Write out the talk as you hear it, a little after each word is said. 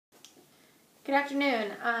Good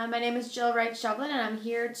afternoon. My name is Jill Wright Shovlin, and I'm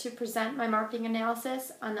here to present my marketing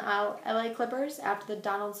analysis on the LA Clippers after the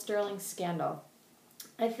Donald Sterling scandal.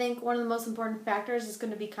 I think one of the most important factors is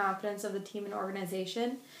going to be confidence of the team and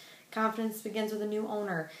organization. Confidence begins with a new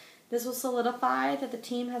owner. This will solidify that the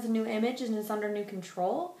team has a new image and is under new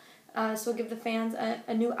control. So it'll give the fans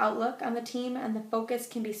a new outlook on the team, and the focus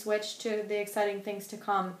can be switched to the exciting things to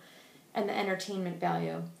come and the entertainment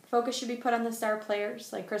value. Focus should be put on the star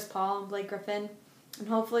players like Chris Paul and Blake Griffin, and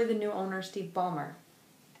hopefully the new owner, Steve Ballmer.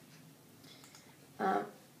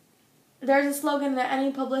 There's a slogan that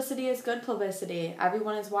any publicity is good publicity.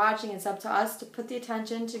 Everyone is watching. It's up to us to put the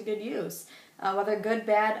attention to good use. Whether good,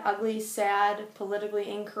 bad, ugly, sad,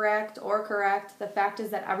 politically incorrect, or correct, the fact is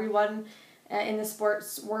that everyone in the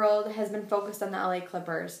sports world has been focused on the LA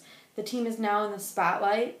Clippers. The team is now in the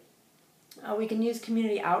spotlight. We can use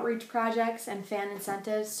community outreach projects and fan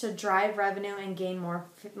incentives to drive revenue and gain more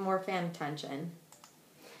fan attention.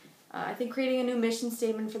 I think creating a new mission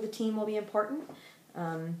statement for the team will be important.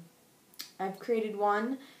 I've created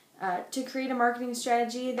one to create a marketing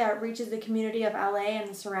strategy that reaches the community of LA and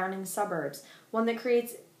the surrounding suburbs. One that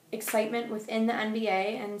creates excitement within the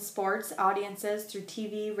NBA and sports audiences through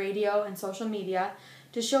TV, radio, and social media,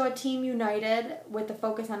 to show a team united with the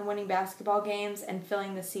focus on winning basketball games and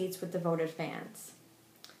filling the seats with devoted fans.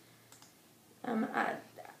 I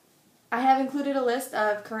have included a list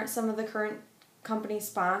of some of the current company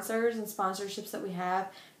sponsors and sponsorships that we have: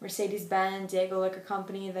 Mercedes-Benz, Diego Liquor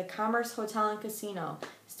Company, the Commerce Hotel and Casino,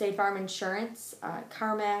 State Farm Insurance,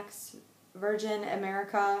 CarMax, Virgin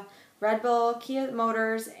America, Red Bull, Kia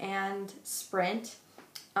Motors, and Sprint.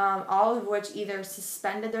 All of which either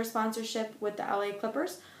suspended their sponsorship with the LA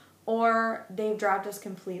Clippers or they've dropped us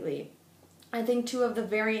completely. I think two of the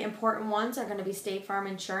very important ones are going to be State Farm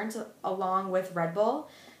Insurance along with Red Bull.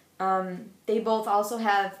 They both also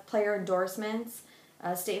have player endorsements,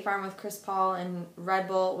 State Farm with Chris Paul and Red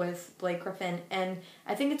Bull with Blake Griffin. And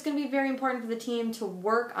I think it's going to be very important for the team to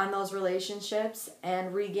work on those relationships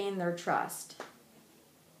and regain their trust.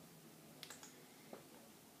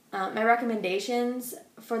 My recommendations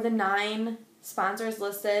for the 9 sponsors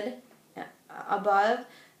listed above,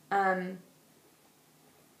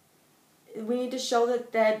 we need to show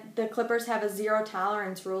that the Clippers have a zero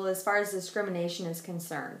tolerance rule as far as discrimination is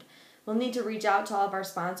concerned. We'll need to reach out to all of our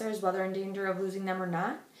sponsors, whether in danger of losing them or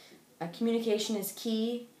not. Communication is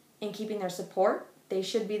key in keeping their support. They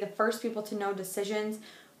should be the first people to know decisions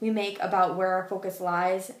we make about where our focus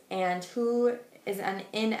lies and who is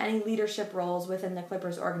in any leadership roles within the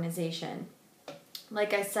Clippers organization.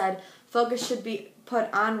 Like I said, focus should be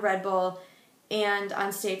put on Red Bull and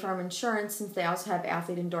on State Farm Insurance, since they also have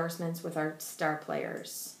athlete endorsements with our star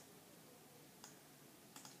players.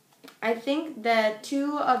 I think that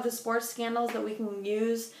 2 of the sports scandals that we can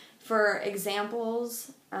use for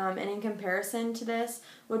examples and in comparison to this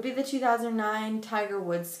would be the 2009 Tiger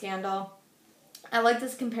Woods scandal. I like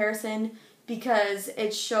this comparison because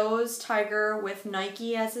it shows Tiger with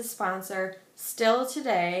Nike as his sponsor still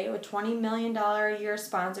today with $20 million a year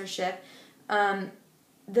sponsorship.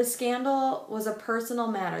 The scandal was a personal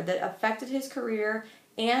matter that affected his career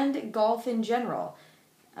and golf in general.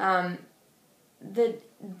 The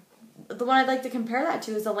one I'd like to compare that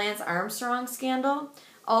to is the Lance Armstrong scandal.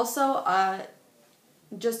 Also,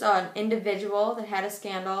 just an individual that had a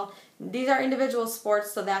scandal. These are individual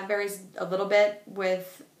sports, so that varies a little bit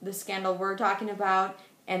with the scandal we're talking about,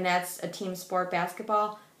 and that's a team sport,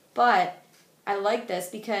 basketball. But I like this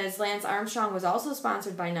because Lance Armstrong was also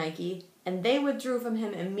sponsored by Nike, and they withdrew from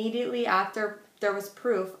him immediately after there was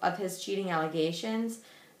proof of his cheating allegations.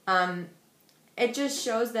 It just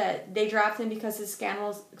shows that they dropped him because his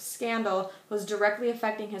scandal was directly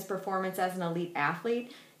affecting his performance as an elite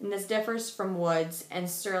athlete, and this differs from Woods and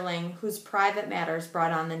Sterling, whose private matters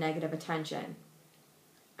brought on the negative attention.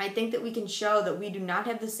 I think that we can show that we do not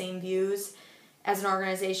have the same views as an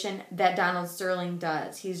organization that Donald Sterling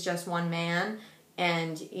does. He's just one man,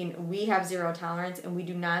 and we have zero tolerance, and we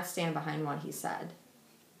do not stand behind what he said.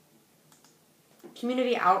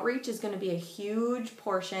 Community outreach is going to be a huge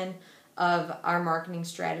portion of our marketing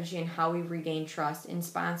strategy and how we regain trust in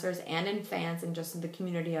sponsors and in fans and just in the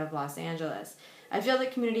community of Los Angeles. I feel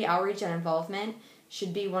that community outreach and involvement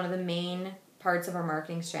should be one of the main parts of our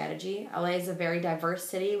marketing strategy. LA is a very diverse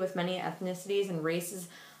city with many ethnicities and races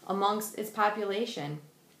amongst its population.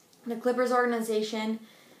 The Clippers organization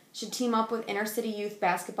should team up with inner-city youth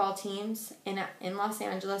basketball teams in Los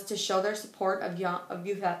Angeles to show their support of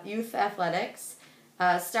youth athletics.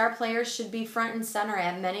 Star players should be front and center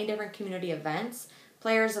at many different community events.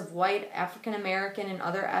 Players of white, African American, and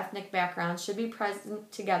other ethnic backgrounds should be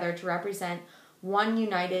present together to represent one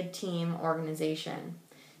united team organization.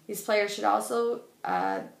 These players should also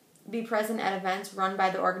be present at events run by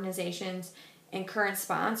the organizations and current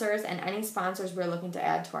sponsors and any sponsors we're looking to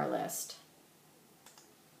add to our list.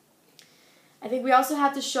 I think we also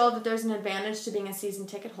have to show that there's an advantage to being a season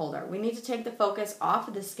ticket holder. We need to take the focus off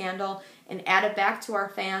of the scandal and add it back to our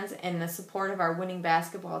fans and the support of our winning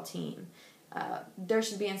basketball team. There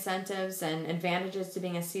should be incentives and advantages to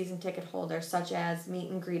being a season ticket holder, such as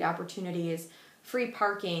meet and greet opportunities, free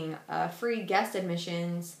parking, free guest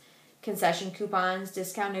admissions, concession coupons,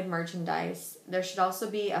 discounted merchandise. There should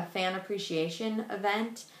also be a fan appreciation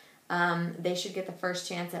event. They should get the first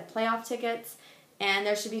chance at playoff tickets. And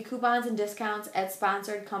there should be coupons and discounts at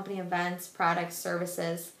sponsored company events, products,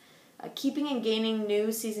 services. Keeping and gaining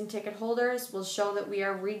new season ticket holders will show that we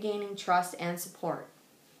are regaining trust and support.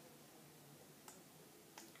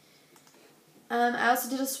 I also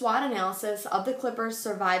did a SWOT analysis of the Clippers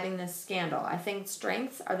surviving this scandal. I think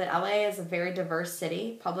strengths are that LA is a very diverse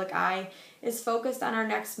city. Public eye is focused on our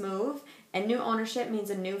next move, and new ownership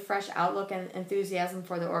means a new, fresh outlook and enthusiasm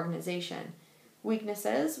for the organization.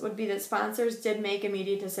 Weaknesses would be that sponsors did make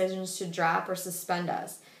immediate decisions to drop or suspend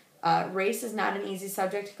us. Race is not an easy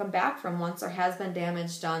subject to come back from once there has been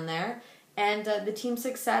damage done there. And the team's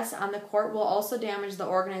success on the court will also damage the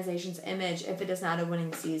organization's image if it is not a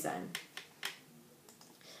winning season.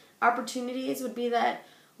 Opportunities would be that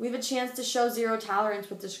we have a chance to show zero tolerance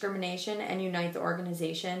with discrimination and unite the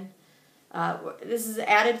organization. This is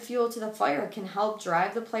added fuel to the fire. It can help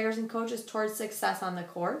drive the players and coaches towards success on the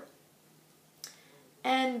court.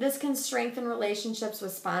 And this can strengthen relationships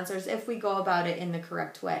with sponsors if we go about it in the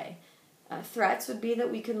correct way. Threats would be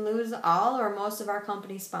that we can lose all or most of our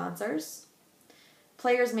company sponsors.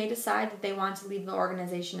 Players may decide that they want to leave the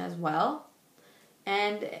organization as well.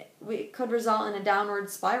 And we could result in a downward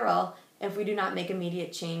spiral if we do not make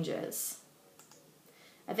immediate changes.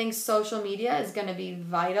 I think social media is going to be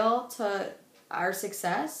vital to our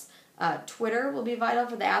success. Twitter will be vital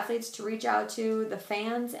for the athletes to reach out to the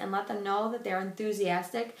fans and let them know that they're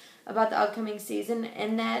enthusiastic about the upcoming season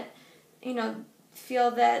and that,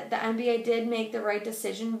 feel that the NBA did make the right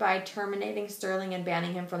decision by terminating Sterling and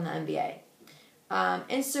banning him from the NBA.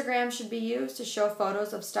 Instagram should be used to show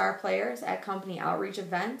photos of star players at company outreach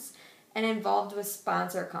events and involved with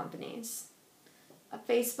sponsor companies.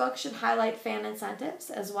 Facebook should highlight fan incentives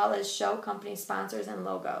as well as show company sponsors and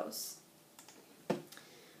logos.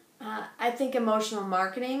 I think emotional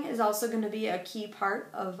marketing is also going to be a key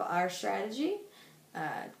part of our strategy.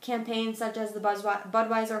 Campaigns such as the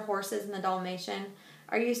Budweiser Horses and the Dalmatian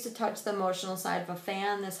are used to touch the emotional side of a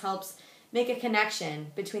fan. This helps make a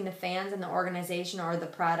connection between the fans and the organization or the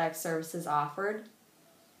product services offered.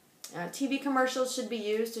 TV commercials should be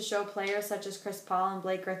used to show players such as Chris Paul and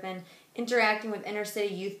Blake Griffin interacting with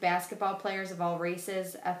inner-city youth basketball players of all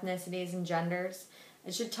races, ethnicities, and genders.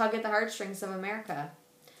 It should tug at the heartstrings of America.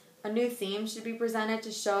 A new theme should be presented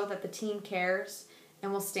to show that the team cares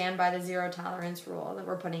and will stand by the zero tolerance rule that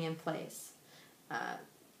we're putting in place.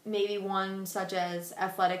 Maybe one such as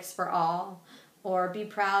athletics for all, or be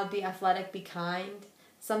proud, be athletic, be kind.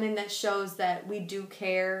 Something that shows that we do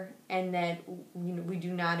care and that we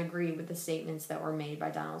do not agree with the statements that were made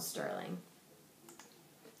by Donald Sterling.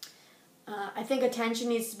 I think attention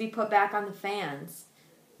needs to be put back on the fans.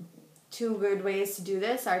 Two good ways to do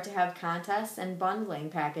this are to have contests and bundling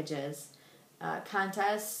packages.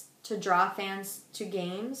 Contests to draw fans to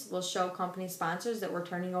games will show company sponsors that we're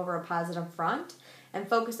turning over a positive front and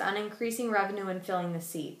focus on increasing revenue and filling the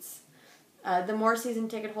seats. The more season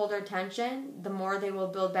ticket holder attention, the more they will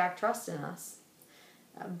build back trust in us.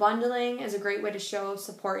 Bundling is a great way to show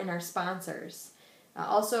support in our sponsors.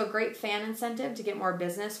 Also a great fan incentive to get more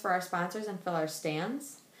business for our sponsors and fill our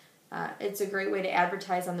stands. It's a great way to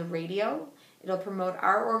advertise on the radio. It'll promote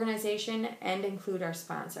our organization and include our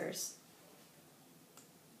sponsors.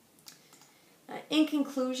 In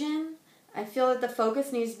conclusion, I feel that the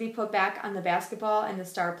focus needs to be put back on the basketball and the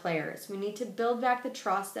star players. We need to build back the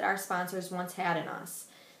trust that our sponsors once had in us.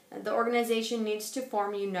 The organization needs to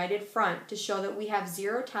form a united front to show that we have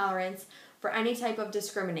zero tolerance for any type of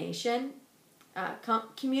discrimination.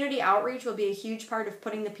 Community outreach will be a huge part of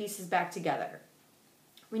putting the pieces back together.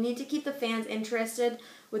 We need to keep the fans interested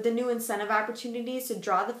with the new incentive opportunities to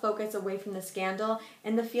draw the focus away from the scandal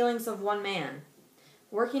and the feelings of one man.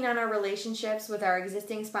 Working on our relationships with our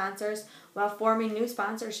existing sponsors while forming new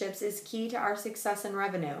sponsorships is key to our success and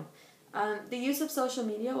revenue. The use of social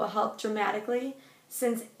media will help dramatically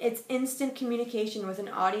since it's instant communication with an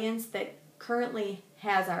audience that currently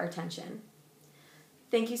has our attention.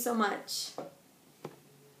 Thank you so much.